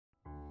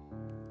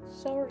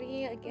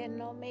Sorry again,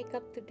 no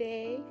makeup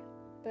today,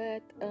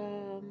 but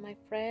my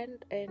friend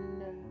and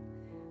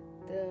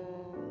the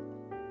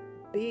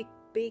big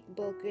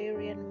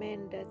Bulgarian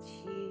man that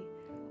she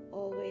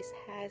always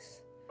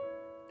has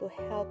to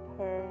help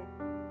her,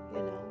 you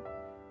know,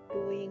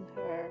 doing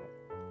her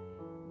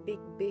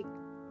big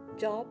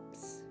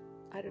jobs.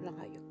 I don't know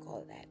how you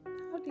call that.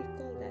 How do you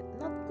call that?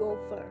 Not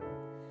gopher.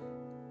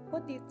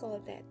 What do you call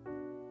that?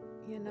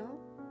 You know?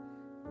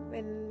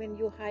 When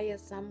you hire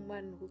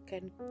someone who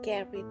can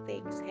carry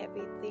things,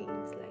 heavy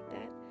things like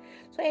that.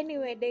 So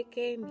anyway, they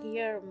came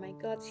here. My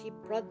God, she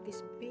brought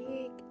this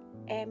big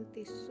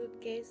empty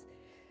suitcase,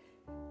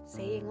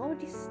 saying, "Oh,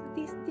 this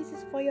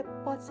is for your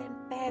pots and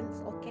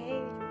pans, okay?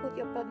 You put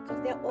your pot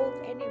because they're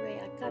old anyway.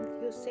 I can't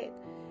use it."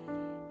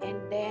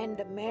 And then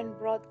the man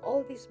brought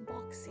all these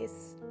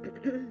boxes.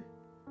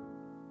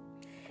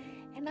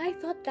 And I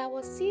thought that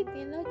was it,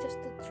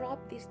 just to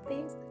drop these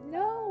things.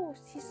 No,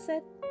 she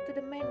said to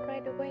the man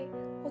right away,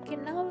 "Okay,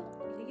 now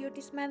you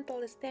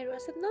dismantle the stereo." I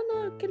said, no,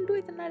 you can do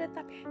it another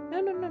time.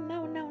 No,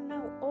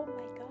 now. Oh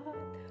my God.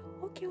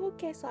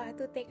 Okay. So I had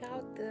to take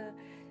out the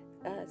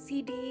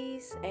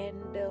CDs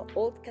and the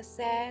old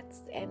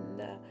cassettes and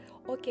the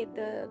what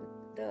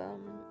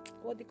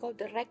do you call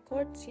the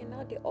records,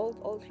 the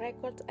old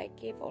records I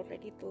gave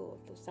already to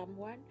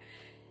someone.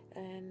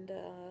 And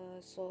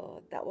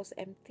so that was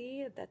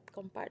empty, that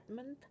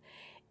compartment.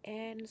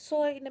 And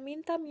so in the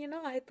meantime,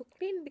 I had to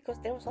clean because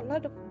there was a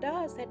lot of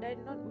dust, and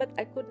but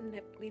I couldn't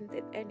have cleaned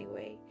it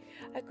anyway.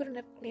 I couldn't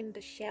have cleaned the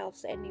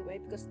shelves anyway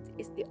because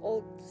it's the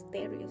old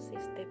stereo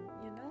system,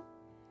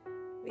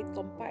 with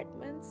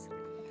compartments,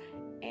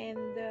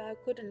 and I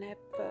couldn't have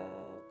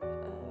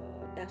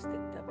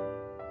dusted them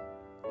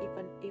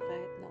even if I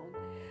had known.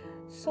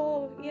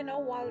 So,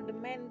 while the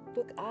man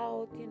took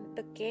out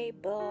the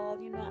cable,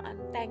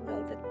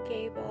 untangled the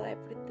cable,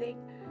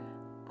 everything,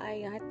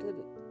 I had to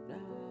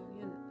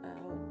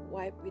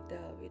wipe with the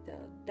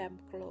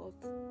damp cloth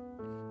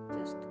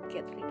just to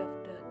get rid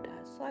of the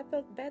dust. So I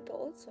felt bad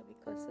also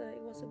because it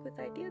was a good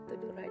idea to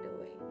do right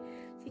away.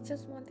 She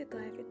just wanted to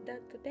have it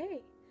done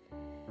today,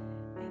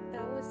 and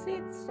that was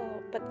it.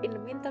 So, but in the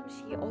meantime,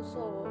 she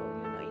also,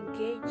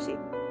 engaged in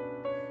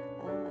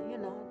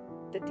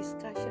the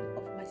discussion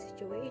of my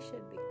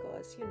situation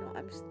because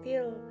I'm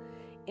still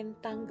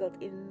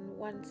entangled in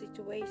one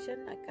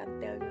situation. I can't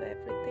tell you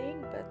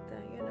everything, but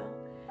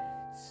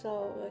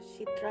so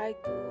she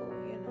tried to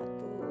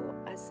to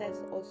assess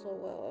also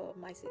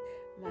my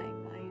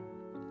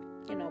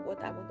what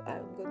I'm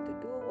going to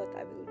do, what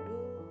I will do,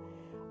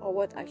 or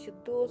what I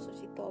should do. So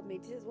she told me,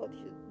 this is what you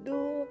should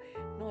do,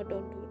 no,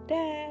 don't do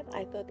that.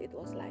 I thought it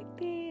was like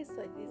this,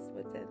 so this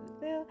was that,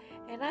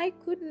 and I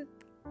couldn't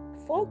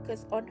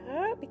focus on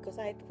her because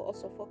I had to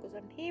also focus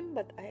on him,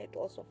 but I had to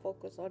also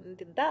focus on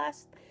the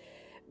dust.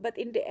 But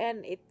in the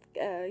end, it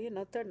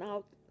turned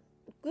out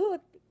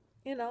good.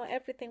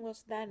 Everything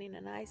was done in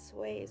a nice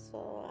way.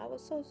 So I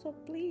was so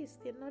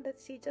pleased, that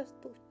she just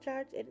took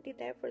charge and did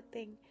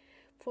everything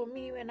for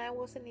me when I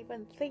wasn't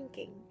even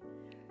thinking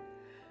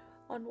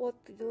on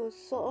what to do.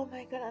 So, oh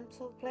my God, I'm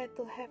so glad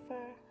to have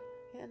her,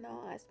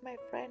 as my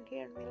friend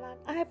here in Milan.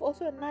 I have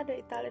also another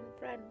Italian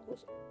friend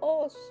who's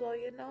also,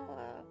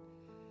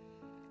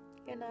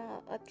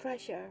 a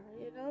treasure,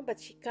 but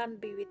she can't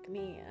be with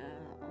me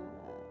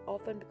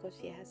often because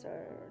she has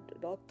her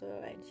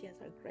daughter and she has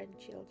her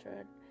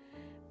grandchildren.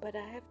 But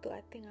I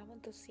think I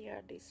want to see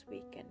her this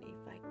weekend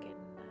if I can.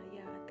 I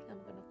think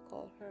I'm gonna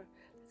call her.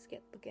 Let's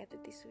get together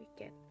this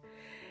weekend.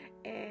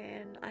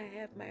 And I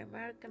have my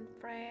American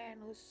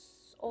friend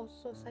who's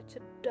also such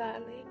a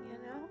darling,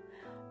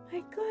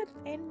 my God.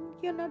 And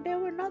they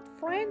were not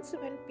friends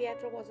when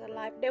Pietro was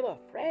alive. They were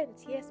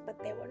friends, yes, but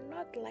they were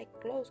not like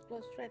close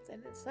friends.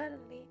 And then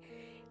suddenly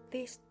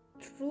these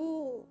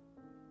true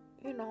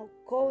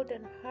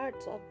golden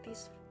hearts of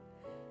these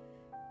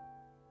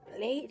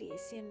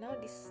ladies,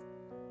 this,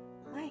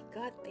 my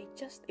God, they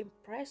just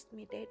impressed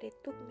me. They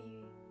took me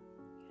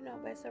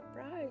by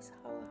surprise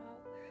how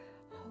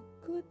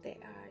good they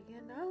are.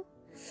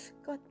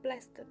 God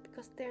bless them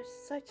because they're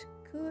such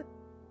good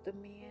to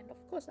me, and of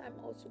course I'm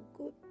also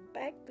good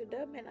back to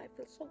them, and I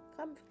feel so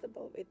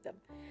comfortable with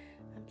them.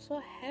 I'm so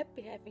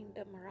happy having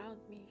them around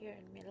me here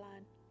in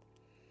Milan.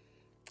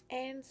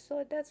 And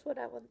so that's what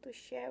I want to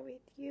share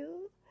with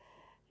you.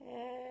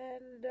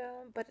 And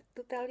but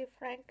to tell you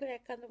frankly, I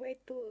can't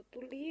wait to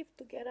leave,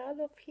 to get out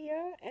of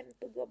here and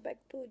to go back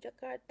to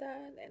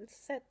Jakarta and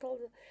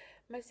settle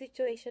my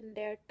situation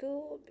there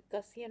too,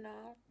 because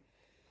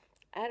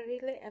I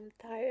really am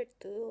tired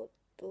to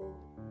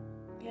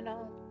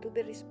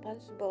be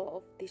responsible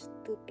of these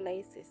two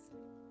places.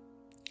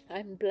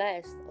 I'm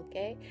blessed,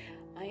 okay?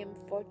 I am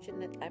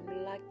fortunate, I'm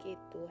lucky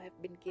to have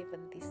been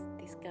given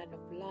this kind of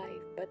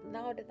life. But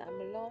now that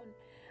I'm alone,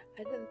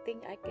 I don't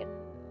think I can,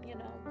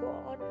 go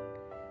on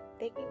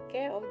taking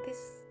care of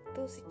these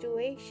two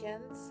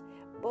situations,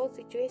 both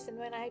situations,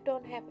 when I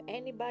don't have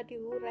anybody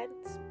who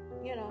rents,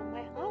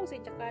 my house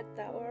in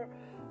Jakarta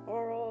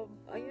or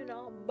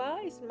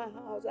buys my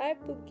house. I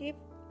have to give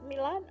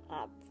Milan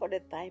up for the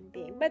time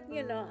being. But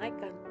I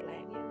can't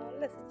plan,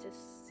 let's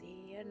just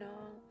see,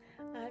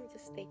 I'm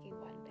just taking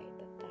one day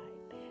at a time,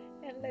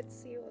 and let's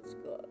see what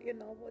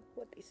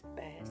is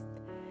best.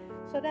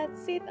 So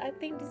that's it. I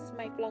think this is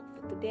my vlog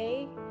for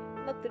today.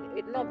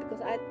 No,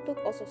 because I took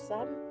also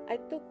I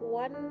took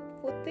one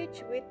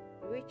footage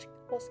which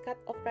was cut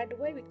off right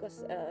away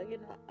because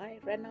I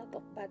ran out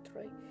of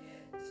battery.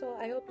 So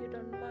I hope you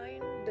don't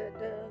mind the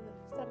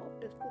some of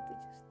the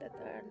footages that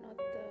are not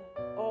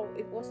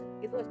it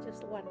was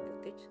just one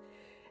footage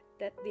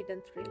that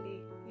didn't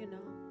really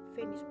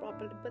finish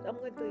properly, but I'm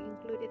going to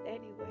include it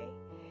anyway.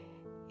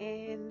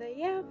 And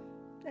yeah,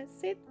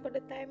 that's it for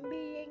the time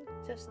being,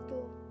 just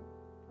to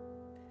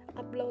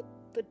upload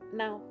to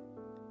now.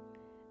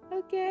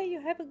 Okay,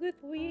 you have a good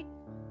week.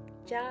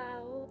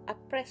 Ciao. A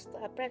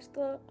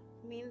presto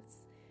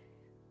means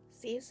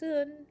see you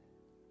soon.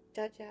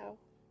 Ciao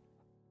ciao.